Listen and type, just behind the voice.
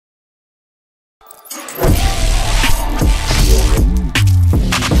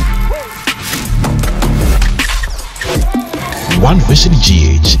One Vision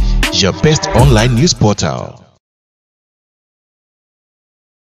GH, your best online news portal.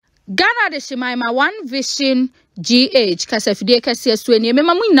 Ghana de Shimaima One Vision GH kasafide kase so eni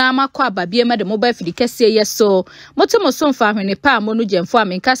mema mu nyina makọ ababie ma de mobile fidi kase yeso motomo so mfa hwene pa mo no gemfo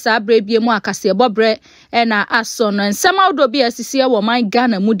amenkasa abrebie mu akase bobre na aso no nsema odo bi asisi wo man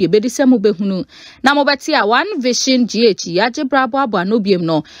Ghana mu de bedise mu behunu na mobeti a One Vision GH yaje brabo abo anobiem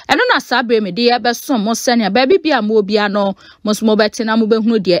no eno na sabre me de ya beso mo sene ba bibia mo obia no mo so mobeti na mo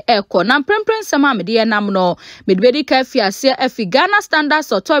behunu de ekọ na prempren sama me de nam no me de bedi ka fiase afi Ghana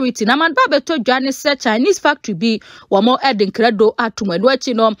Standards Authority na man ba beto dwane se Chinese factory bi wamo edin credo atumadu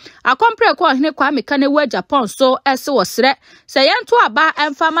achi no akompre ko hene kwa meka ne wa Japan so ese wosre se yento aba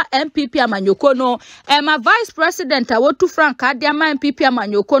emfama MPP amanyoko no ema vice president awotu Frank Adiama MPP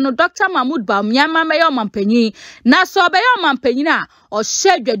amanyoko no Dr. Mahmoud Bawumia meyo mampanyi na so beyo mampanyi na o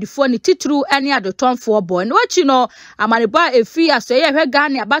shedwadifo ni titru ene adotonfo boy no achi no amaneba efi aso ye hwe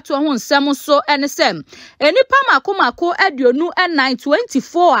Ghana abato ho nsem so ene sem enipa makomako aduonu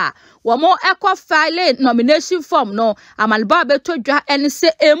 924 a wamo eco file nomination form no amalba beto dwa ene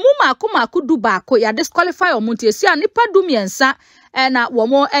se emu makomako du baako ya disqualify omunti esi anipa du miensa na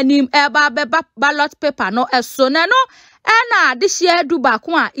wamo enim eba beba ballot paper no eso ne no ena de share du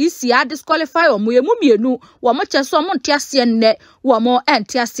baako a isi a disqualify omu emu mienu wamo cheso omu ntiase nne wamo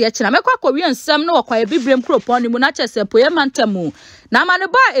entiase kina mekwa kowie nsem no wakwa bibrem kropon ni mu na chese poye mantamu na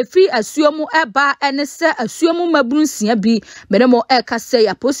maneba efi asuomu eba ene se asuomu mabunsia bi menemo ekase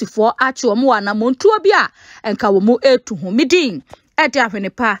ya posifo achi omu wana montuo bi a enka womu etu ho midin ede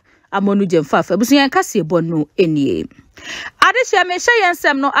ahwenepa amonu jemfa fa busuyan kase ebonu enie Adesha mesha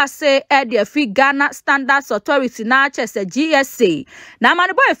yensem no ase ede fi Ghana Standards Authority na chese GSA na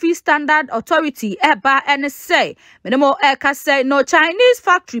manebo fi Standard Authority eba ene say menemo ekase no Chinese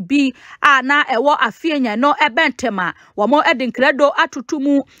factory bi na ewo afienya no ebentema womo edin credo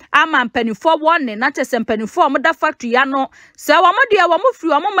atutumu ama mpanifo wonne na chese mpanifo moda factory ya no se womo de womo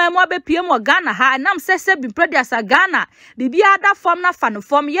firi womo mamu abepie mo Ghana ha nam sese bi producer Ghana bibia da form na fan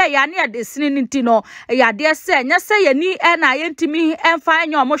form ye ya ne ade sini ntino ya de se nya se ye ni na yentimi emfa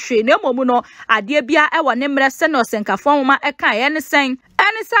enyo mo hwe na emomu no ade bia e wo ne mre se no senkafo ma eka ye ne sen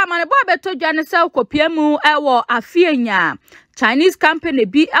ene sa mane bo beto dwane se kopiemu e wo afienya Chinese company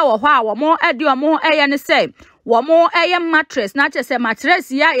bi e wo ho a wo mo ede wo mo eye ne se womo eye mattress na chese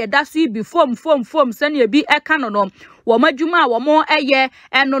mattress ya ye da so bi foam se ne bi eka no womo adwuma womo eye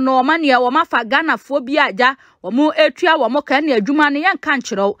eno no ma ne womo fa Ghana fo bi aja womo etua womo ka ne adwuma ne ye nka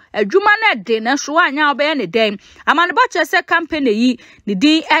nkyerɛw adwuma na de na so anya obeye ne den amane ba chese company yi ne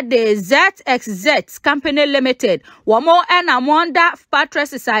din ede ZXZ Company Limited womo ena monda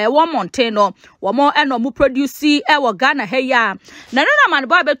mattresses aye wo monten no womo eno mu produce e wo Ghana heya na amane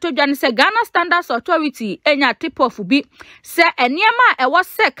ba beto dwane se Ghana Standards Authority enya tip of bi se eniema e wo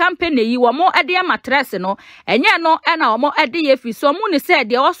se company yi womo ede mattress no enye no na womo ede ye fi so mu ne se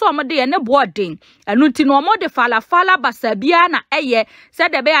de wo so womo de ye ne boarding enu ti no womo de fala basabia na eye se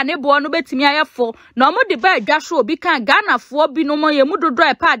de be ya ne bo no betimi ayefo na womo de ba adwahwe obi kan Ghana fo bi no mo ye mu dodo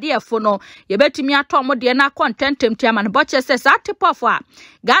e pa de efo no ye betimi ato mo de na contentem ti ama ne boche se sa tip of a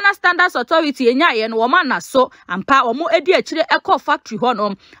Ghana Standards Authority enya ye no womo na so ampa womo edi akire eco factory ho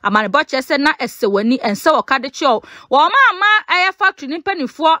no ama ne boche se na esewani ense wokade chio womo ama eye factory ni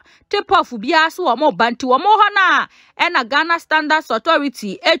panifo tip of bia so womo banti womo ho na ena Ghana Standards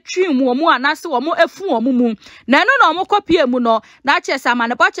Authority etwi mu womo anase womo efu womo mu na eno na womo kopie mu no na chese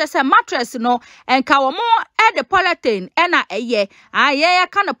amane bo chese mattress no enka womo e de polythene ena eye aye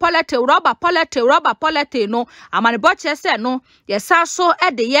ka no polythene rubber polythene no amane bo chese no yesa so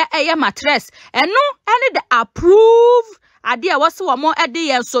e de ye eye mattress eno ene the approve ade a wose womo e de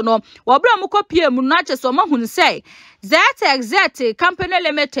ye so no wobra mu kopie mu na chese womo hun say ZXZ Company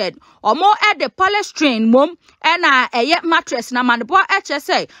Limited omo e de polystyrene mom ena eye mattress na manebo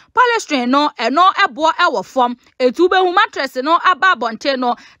HSA polystyrene no eno ebo e wo form etu be hu mattress no aba bonte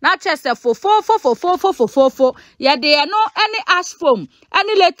no na chese fofo ye de eno any ash foam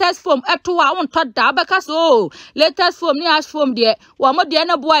any latest foam eto wa won to da beka so latest foam ni ash foam de wo mo de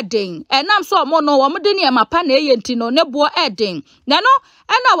na bo aden enam so mo no wo mo de ne mapa na eye nti no ne bo eden na no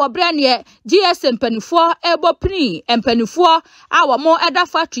ena wo bre ne GSM panifo ebo pni empanifo a wo mo eda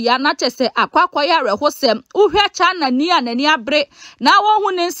factory ya na chese akwakwa ya rehosem uhwe cha na ni anani abre na wo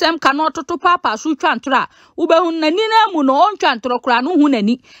hu ne nsem ka no toto papa so twantro ube hu nani na mu no on twantro kra no hu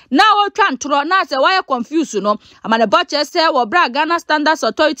nani na wo twantro na se why confuse no amane bo chese wo bra Ghana Standards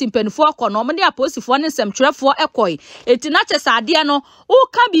Authority empanifo ko no mo ne aposifo ne nsem twerefo ekoi eti na chese ade no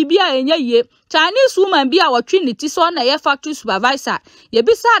uka bibia enye ye Chinese woman bi a watwi ti so na ye factory supervisor ye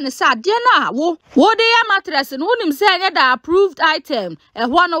bisa ne sa ade na wo de ya mattress no nim say the approved item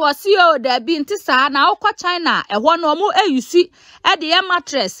one was yo there be ntisa na okwa China one no mu eyusi e de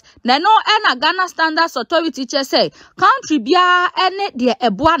mattress na no na Ghana Standards Authority che say country bia ene de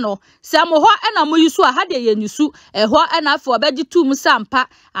eboa no se mo ho na mo yusu a ha de yenyusu ho na afo obeji tum sampa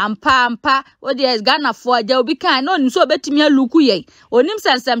ampa o de Ghana fo aja obi kan no nso obetimi aluku ye onim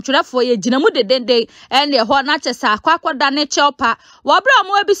sensem twerefo ye gina mu de dende ene ho na che sa akwakoda ne cheopa wo bra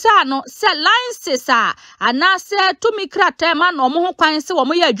mo ebisa no se licenses a ana se tumi krata ma no mo ho kwan se wo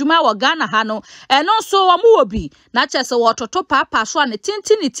mo ye adwuma wo Ghana ha no eno so wo mo obi na che se wo toto papa so ne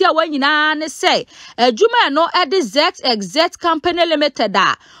tintini ti a wanyina ne se adwuma no e de Z Company Limited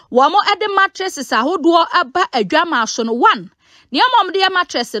a wo mo e de mattresses ahodo aba adwama so no 1 niamom de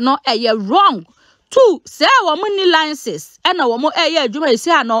mattress no eye wrong 2 say wo mo ni licenses ena wo mo eye adwuma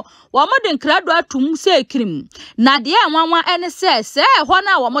esi ano wo mo de nkrado atum se krim na de anwanwa ene se ho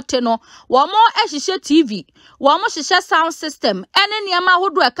na wo mo te no wo mo ehihye TV wo mo hihye sound system ene niama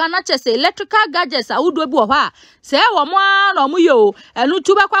hodo aka na chese electrical gadgets ahodo bi wo ha se wo mo na mo yo enu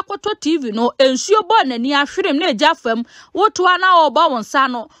tuba kwakoto TV no ensuo bo na ni ahwerem na ejafam woto ana obo wonsa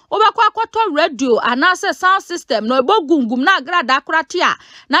no obakwakoto radio anase sound system no ebo gungum na agrada akorate a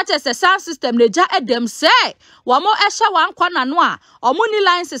na chese sound system na eja edem se wo mo ehye wankwa na no a omo ni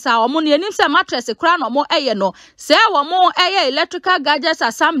licenses a omo ni enim se mattress kra no mo eye no se wo mo eye electrical gadgets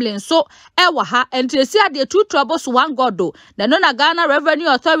assembling so ewa ha entresi ade two troubles one godo na no na Ghana Revenue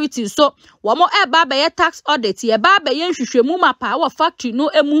Authority so wo mo eba be tax audit ye ba be nhwehwemu mapa wa factory no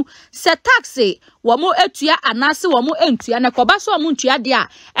emu se tax wo mo etua anase wo mo entua na koba so mo ntua de a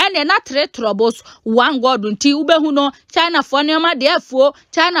ene na three troubles one godo nti ubehu no China fo ne ma de afuo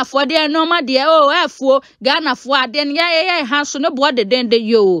China fo de no ma de o afuo Ghana fo ade ne ye ha so ne bo de dende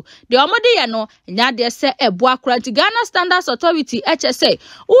yo de omo de ye no nya de se ebo akura nti Ghana Standards Authority HSA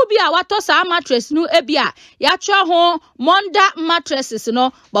ubi a wato sa mattress no ebia ya twa ho Monda mattresses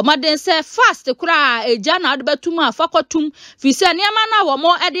no bo maden se fast kura eja na ade betum afakotum fi se niam na wo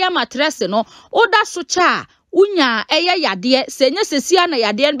mo ede mattress no oda so cha unya eye yade se nya sesia na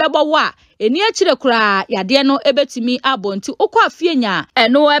yade bebo wo a eni akire kura yade no ebetimi abonti okwa afienya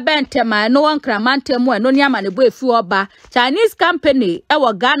eno ebentema eno wankramantem eno ni ama ne bo efi oba Chinese company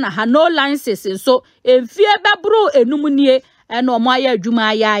ewo Ghana ha no licenses so emfie bebro enum nie eno mo aya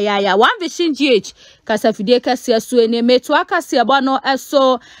adwuma ya One Vision GH kasafidie kase so ene meto akase abo no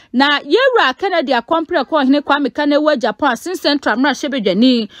eso na yewura Canada compre ko hene kwa meka na wa Japan sin central mra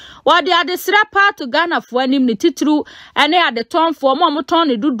shebedwani wode ade sra part Ghana fo anim ne titru ene ade ton fo mo ton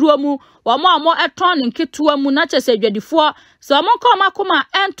ne duduo mu wo mo eton nketua mu na chese dwadifo so mo ko makoma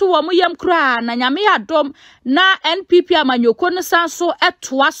ento wo mo yam kura na nyame adom na NPP amanyoko no sanso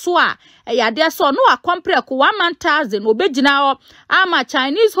etoa so a yade so no akompre ko 1,000 obegina ho ama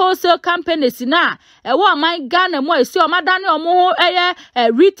Chinese wholesale companies na ewo man Ghana mo esi o madane o mo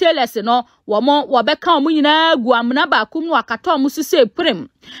retailers no wo beka o mo nyina gu amna ba kum no akato mo sise prem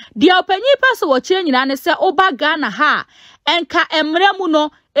dia opanyi paso wo kire nyina ne se oba Ghana ha enka emre mu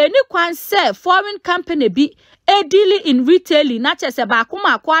no eni kwan se foreign company bi dealing in retailing na chese ba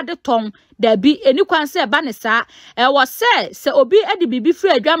kuma akwa de ton da bi eni kwan se ba ne sa wo se obi edi bibi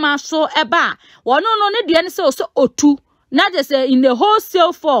free adwama so eba wono no ne de ne se o so otu na just in the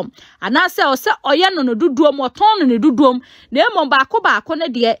wholesale form and I say oye no duduom oton no duduom na emom baako ne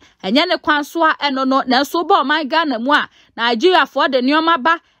de enye ne kwan so a eno no na so ba my Ghana mu a Nigeria for the nyoma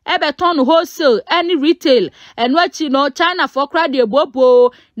ba ebeton wholesale any retail and wachi no China for crowd de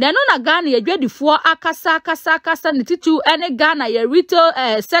bobo na no na Ghana ye dwadifo akasa ne titu any Ghana ye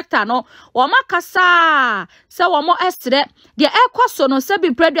retail sector no wo makasa se wo mo esre de ekoso no se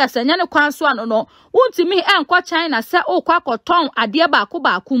bi produce enye ne kwan so ano no untimi enkwa China se okwa koton ade baako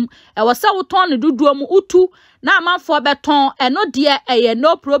e wo se wo ton ne duduom utu na amanfo beton eno de eye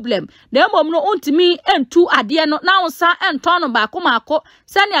no problem na emom no untimi entu ade no na wonsa enton no baako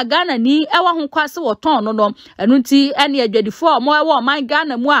sani Ghana ni ewa ho kwase wo ton no eno nti ene adwadifo mo ewa man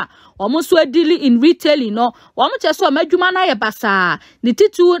Ghana mu a omo so dealing in retailing no omo cheso amadwuma na ye basa ni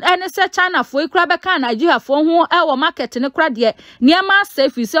titu ene se China fo ikra beka Nigeria fo ho ewa market ne kra de niema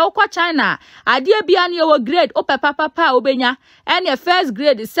safe se okwa China ade bia ne ewa grade o papa obenya ene first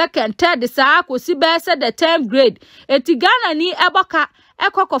grade second third sa akosi be se the 10th grade eti Ghana ni eboka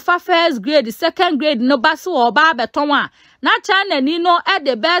ekokofa first grade second grade no baso oba beton a na China ni no e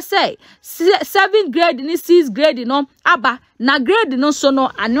de be say 7th grade ni 6th grade no aba na grade no so no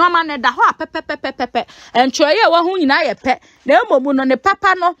anoma ne da ho pepepepepe enchoye wa hu nyina ye pe na emomu no ne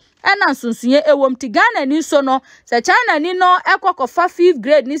papa no ena nsunsunye ewom ti Ghana ni so no se China ni no ekokofa 5th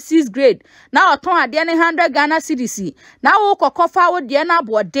grade ni 6th grade na oton ade ne 100 Ghana cedis na wo kokofa wo de na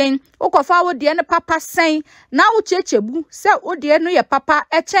aboden wo kofa wo de ne papa sen na wo chechebu se wo de no ye papa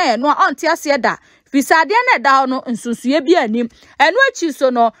echen no onti ase da fisade na da no nsunsuye bi anim eno achi so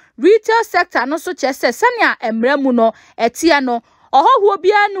no retail sector no so chese sania emremu no etia no ohohuo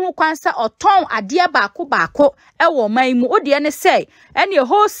bia ne ho kwansa oton ade baako ewo man mu ode ne sei ene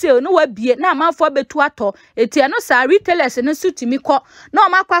wholesale no wabie na amanfo betu ato etia no sa retailers no sutimi kọ na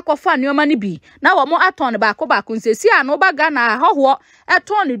omakwa akọfa neoma ne bi na wo mo aton baako nsesi ano baga na hoho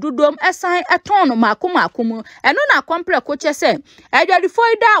eton ne dudom esan eton no maako mu eno na compre ko chese edwadifo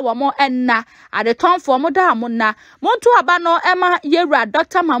ida wo mo enna ade ton fo mo da mo na monto aba no ema yewura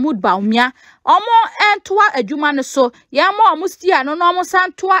Dr. Mahmoud Baumia omo entoa adwuma ne so ya ma omo stia no omo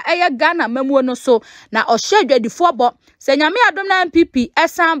santoa eye Ghana mamuo no so na ohye adwadifo bo se nyame adom na MPP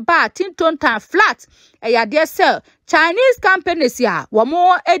esan ba tintontan flat eyade sell Chinese companies ya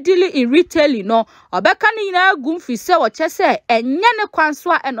womo edili in retailing no obeka ni nyina gumfi se wo chese enye ne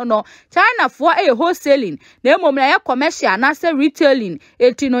kwanso a eno no China fo wholesaling na emom na ye commercial na se retailing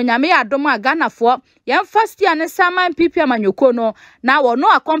eti no nyame adom a Ghana fo yem first year ne sama MPP amanyoko no na wo no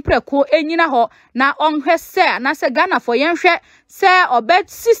akompre ko enyina ho na onhwe se na se Ghana fo yenhwe se obet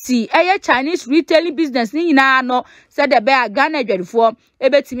sisi eye Chinese retailing business ni nyina no se de be a Ghana adwadifo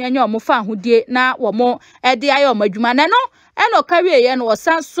ebetimi anya omofa ahodie na wo mo ede aye omadwuma na no eno kawie ye no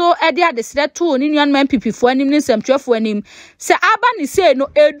osanso ede adesre to ni nuan MPP fo anim ni semtwefo anim se aba ni se no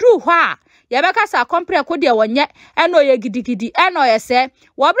edu ho a yebeka sa compare ko de wonye eno ye gidigidi eno ye se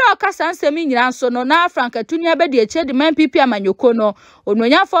wobra okasa nsemi nyira nso no na frankatuni abedi eche de MPP amanyoko no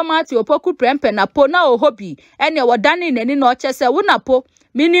ononya format opoku prempe na po na ohobi ene wodane nani na ochese wonapo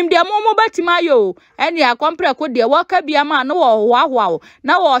minim de momo batima yo ene akompre ko de woka bia ma no wo hwawo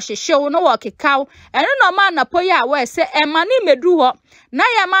na wo hyehyew no wo kekaw ene no ma na po ya we se emani medu ho na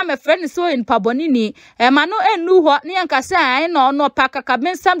ya ma me friend so in pabonini emano enu ho ne yankase an no no pakaka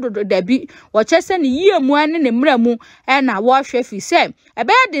bensam dodo dabi wo chese ne yie mu ane ne mramu na wo hwe fi se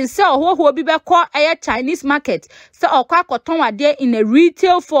ebe din se ohoho bi bekọ eye Chinese market se okwa akoton ade in a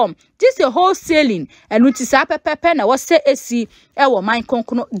retail form this a wholesaling enu ti sa pepepe na wo se esi ewo man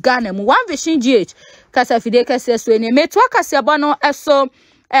konkono Ghana mu one vision GH kasafide kase so ene metu akase bono eso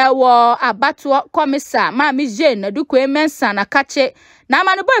ewo abato komisa Mami Jane na duko emensa na kache na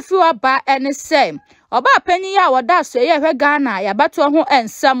manu bo fi oba ene se oba panyi ya woda so ye hwe Ghana ya bato ho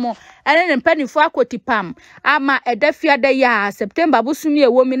ensam ene ne mpanifo akotipam ama edafia da ya September busumi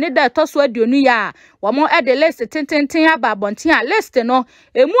ewo mi ne da toso aduonu ya wo mo ede list tententen aba bonten a list no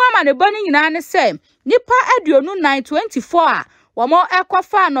emu ama ne boni nyina ne se nipa aduonu 924 a womo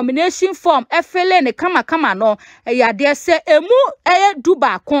ekofa nomination form efele ne kama no eyade se emu eye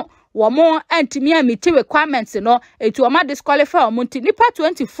dubaako womo antimi amiti requirements no etu oma disqualify omunti nipa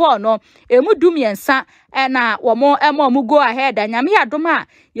 24 no emu dumiensa na womo emo go ahead anyame adoma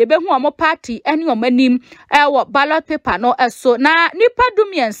yebehu omo party ene omanim ewo ballot paper no eso na nipa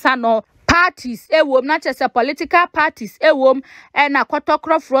dumiensa no parties ewom na chese political parties ewom na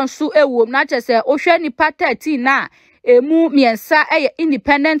kwotokro front su ewom na chese ohwe nipa 13 na emu miensa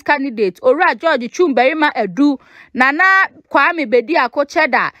independent candidate ora George Chumberima Edu Nana Kwame Bedi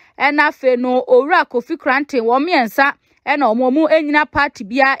Akocheda na fe no ora Kofi Kranten wo miensa na omomu enyina party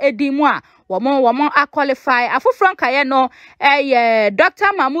bia edimu a womo qualify afufran kaye no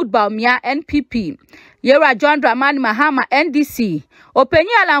Dr. Mahmoud Baumia NPP Yera John Dramani Mahama NDC openyi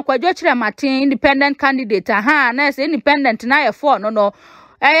ala nkwadwo kire Martin independent candidate na se independent na ye 4 no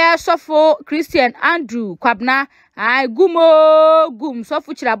sofo Christian Andrew Kwabna gum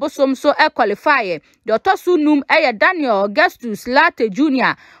sofo chirabosom so qualify the otosu num Daniel Augustus Latte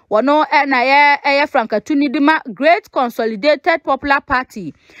Jr. wono na ye frankatuni dima Great Consolidated Popular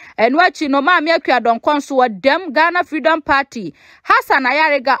Party enwachi no ma me akwa don konso dem Ghana Freedom Party Hassan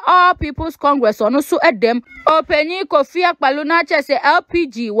Ayarega All People's Congress wono so edem openyi Kofi Akpalo na chese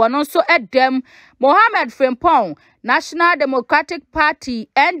LPG wono so edem Mohammed Frimpong National Democratic Party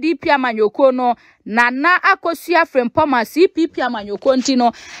NDP amanyoko no Nana Akosia Frimpoma CPP amanyoko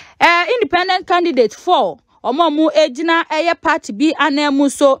ntino independent candidate 4 omo ejina party bi anemu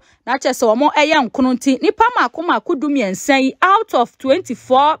so na chese omo nkununti nipa maako dumiensan out of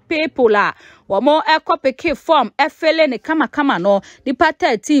 24 people omo ekopeke form efele ne kama no nipa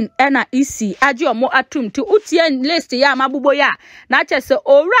 13 na isi aje omo atumti utie list ya mabubo ya na chese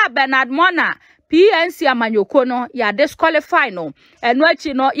owura Bernard Mona PNC amanyoko no ya disqualify no eno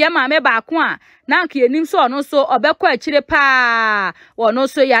achi no ye maame baako a na nka enim so ono so obekọ achire pa wono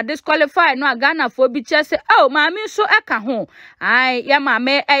so ya disqualify no Ghana fo bi chese maame so eka ho ai ye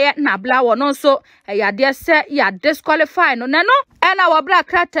maame eye nabla wono so ya de se ya disqualify no neno ena wobra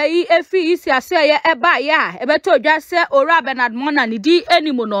krata yi efi isi ase ye eba ya ebeto dwa se ora Bernard Mona ni di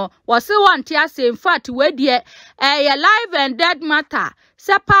enimu no wo se wonte ase in fact we de ye live and dead matter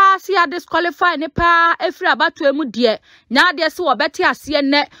sepa si ya disqualify ne pa efri abato emu de nya de se wo beti ase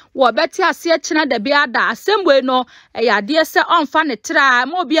ne wo beti ase china de bia da asembwe no ya de se onfa ne tra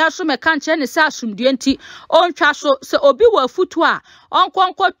ma obi aso meka nche ne se asumdie nti ontwa so se obi wa futu a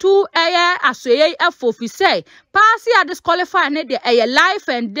onkonkotu eye asoye efofi say pass ya disqualify ne de eye life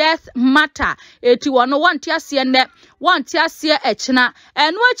and death matter eti wono wonte ase ne wonte ase echina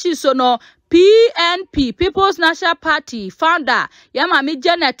eno achi so no PNP People's National Party founder Yamami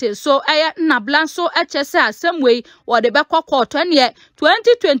Janet so eye nablanso echese asemwe wode bekọ court ene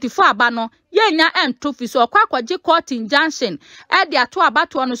 2024 abano yenya entofi so kwakwaje court injunction e de ato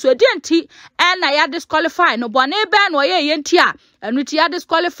abato no so enti na ya disqualify no bone be no ye enti a enu ti ya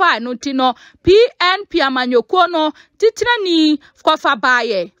disqualify no ti no PNP amanyoko no titrani kofa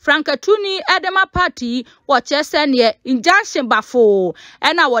baye Frankatuni Edema Party wachese ne injunction bafo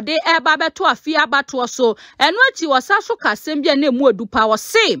na wode e ba beto afia abato so enu achi wasaso kasem bia na mu edupa wo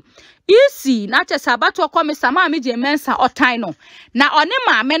se isi na chesa abato komisa ma meje mensa otan no na one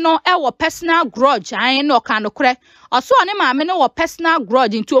maame no e wo personal grudge an no ka no kre oso one maame no wo personal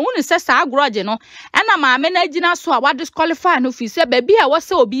grudge nti ohun se sa grudge no na maame na agina so a wa disqualify no fi se ba bia wo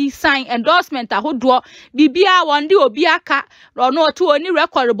se obi sign endorsement ahodo bibia wonde obi aka no otu oni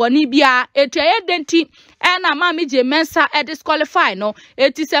record boni bia etiye denti na maame je mensa e disqualify no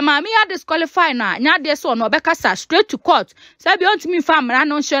eti se maame ya disqualify na nya de so no obekasa straight to court se bi ontimi fa mra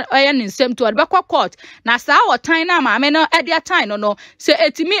no hye nsem to obekọ court na sa wotan na maame no e dia time no se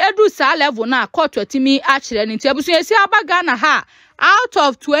etimi edu sa level na court etimi a kire ni ntiabusu esi abaga na ha out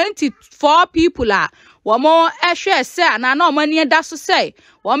of 24 people a womo ehwe se ana na omani da so say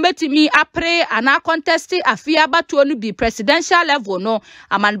won betimi apre ana contest afia bato no bi presidential level no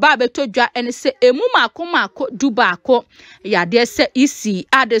amanba betodwa ene se emu mako dubako ya de se isi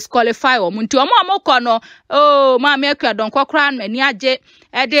a disqualify wo nti omo amoko no ma me akwa don kokra na ni age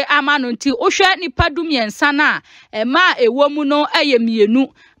e de amano nti ohwe nipa dumiensa na ma ewo mu no eye mienu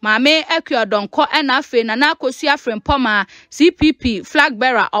maame Ekwadonko na afe na akosi afrempoma CPP flag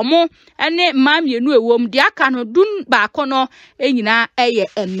bearer omo ene mamienu ewom de aka no dun baako no enyina eye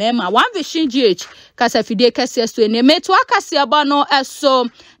emema one vision GH kasafide kase so ene meto akase aba no eso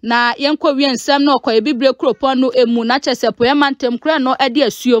na yenko wie nsem na okoye bibre kropon no emu na chese poyamantem kra no ede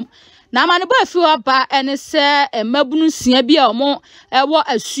asuom na mane ba fi oba ene se emabunu sia bi a omo ewo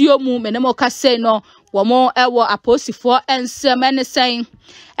asuomu menemo kase no womo ewo aposifo ensem ene sen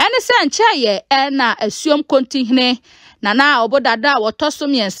ncheye na asuom kontihne na obodada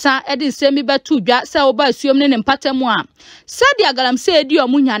wotosom yensa edi nsemi betu dwa se oba asuom ne mpatamu a sadi agalam se edi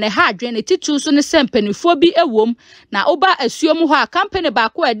omunya ne ha adwen ne titu so ne sempanifo bi ewom na oba asuom ho a company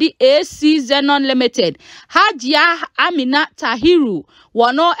baako edi AC Zenon Limited Hajia Amina Tahiru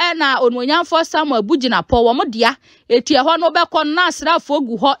wono na onwonyamfo Samuel Bugina po womo dia etie ho no bekọ na asrafo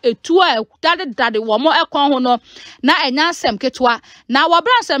gu ho etu a dade womo ekon ho no na enya asem ketwa na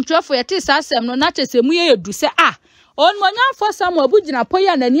wobra asem twefo yete sa asem no na chesemu ye edu se onwonyamfo Samuel Bugina po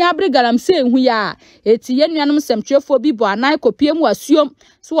ya nani abregalam se ehu ya eti yenuanom semtwefo bi bo anan kopiemu asuom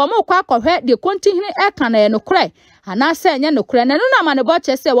so womo kwa akọhwe de kontihine eka na enokre ana se enye nokre na na mane bo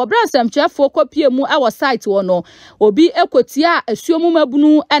chese wobra semtwefo kopiemu ewo site wo no obi ekotia asuom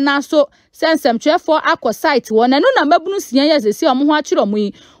mabunu ena so semtwefo akọ site wo na na mabunu sian ya zesi omo ho akiro mu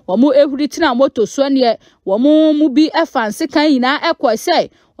yi omo ehuri tina moto so ne womo mu bi efanse kan yina ekọ se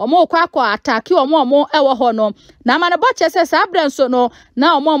omo kwa ataki omo ewo ho no na mane bo chese sa abrenso no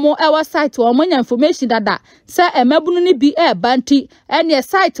na omo ewo site omo nya information dada se emabunu ni bi banti ene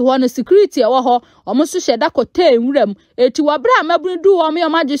site ho no security ewo ho omo so hye da kote nwuram eti wobra amabunu du omo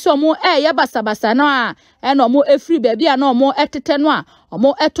magye so omo ye basabasa na ene omo efri baabi a na omo etete no a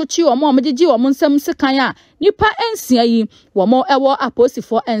omo etochi omo gyegi omo nsam sekan a nipa ensia yi omo ewo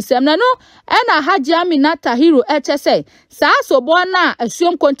aposifo ensem na no ena Hajia Amina Tahiru echese sa sobo na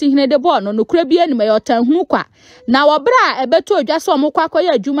asuom kontihine de bo no nokura bi anima yotan hu kwa na wobra ebeto odwa so omo kwakoye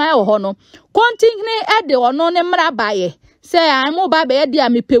adwuma e ho no kontihine ede ono ne mra baye say I'm ba be dia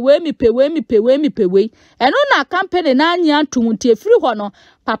mepewe eno na campaign na anya ntumti efiri ho no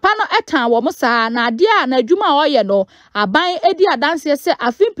papa no etan wo mo saa na ade a na adwuma oye no aban edi adanse se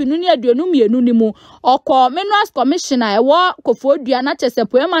afimpinu ne aduonu mienu ni mu okọ minerals commissioner ewo Kofodua na chese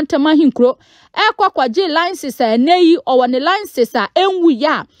poema ntama hinkro kwakwaje licenses eneyi owo ne licenses a enwu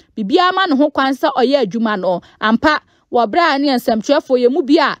ya bibia ma no ho kwansa oye adwuma no ampa wo bra ne ensemtwefo ye mu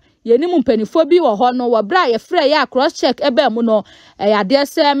bia yenimu mpanifo bi wo ho no wo bra ye frɛ ya cross check ebe mu no ya de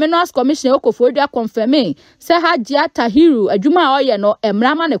se minerals commissioner Kofodua confirm se Hajia Tahiru adwuma oye no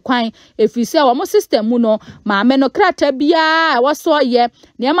emrama ne kwan efise wo mo system mu no ma me no krata bia wo so ye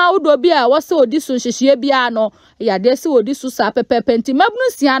niam wodo bia wo se odisu hihie bia no ya de se odisu sa pepepenti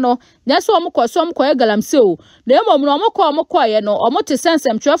mabunu sia no na so mo koso mo koye galamse o na emom no mo koye no omo te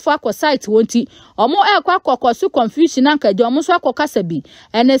sensem twefo akọ site wonti omo ekwa kokoso confusion anka je omo so akokasa bi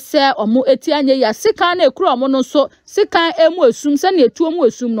ene se omo eti anye ya sikan na ekuru omo no so sikan emu esum se na etu omo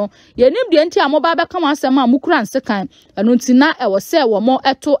esum no yenim de enti amoba beka masem a mukura nsikan eno nti na ewo se womo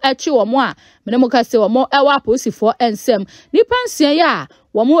eto echi womo a mene mo ka se womo ewa aposifo ensem nipa nsia ya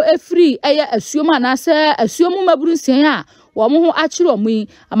womo efri eye asuom anase asuom maburu nsia ya womo ho akire omo yi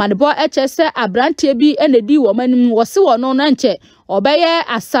amanebo echese abrantie bi enedi womanim wose wono na nche obeye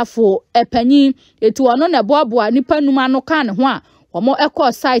asafo epanyi etu wono na boaboa nipa numa no kan ho a womo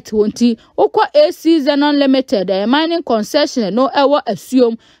ekọ site wonti ukọ AC Zenon Limited mining concession no ewo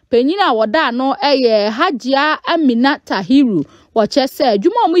asuom penyina woda no eye Hajia Amina Tahiru wochese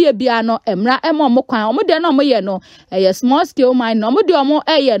adwuma omo ye bia no emra emo kwan omo de no omo ye no eye small scale mine no omo de omo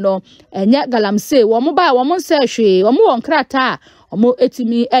eye no enye galamse womo ba womo nse hwe womo won krata omo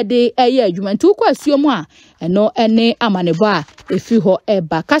etimi ede eye adwuma nti ukọ asuom a eno ene amanebo a efi ho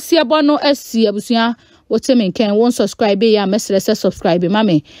eba kasiebo no asi abusua wotemi nken won subscribe ya mesrese subscribe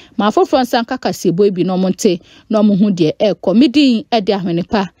mame ma fofo nsan kakasiebo bi no monte no mo hu de comedy ede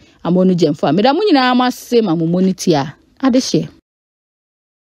ahwenepa amonu jemfo ameda munyina amase ma momoniti a adehye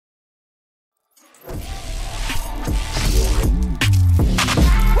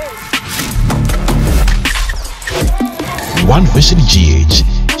One Vision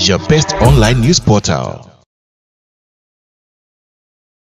GH, your best online news portal.